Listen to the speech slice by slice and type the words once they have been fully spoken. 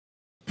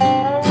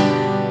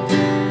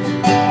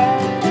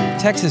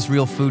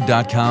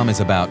TexasRealFood.com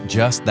is about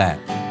just that,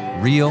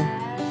 real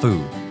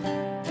food.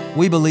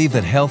 We believe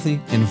that healthy,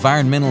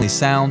 environmentally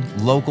sound,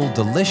 local,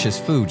 delicious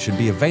food should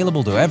be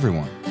available to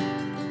everyone.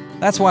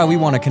 That's why we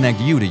want to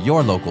connect you to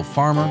your local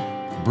farmer,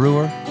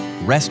 brewer,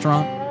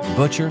 restaurant,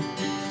 butcher,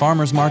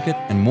 farmer's market,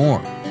 and more.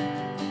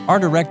 Our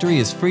directory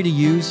is free to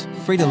use,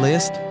 free to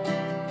list,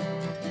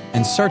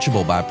 and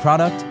searchable by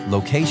product,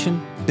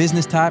 location,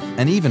 business type,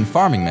 and even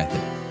farming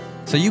method.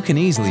 So you can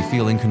easily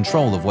feel in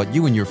control of what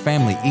you and your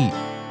family eat,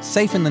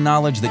 safe in the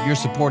knowledge that you're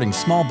supporting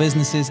small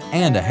businesses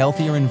and a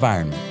healthier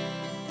environment.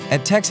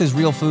 At Texas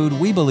Real Food,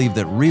 we believe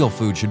that real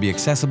food should be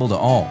accessible to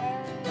all.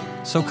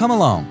 So come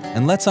along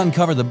and let's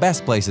uncover the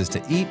best places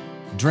to eat,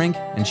 drink,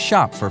 and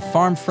shop for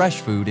farm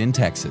fresh food in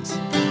Texas.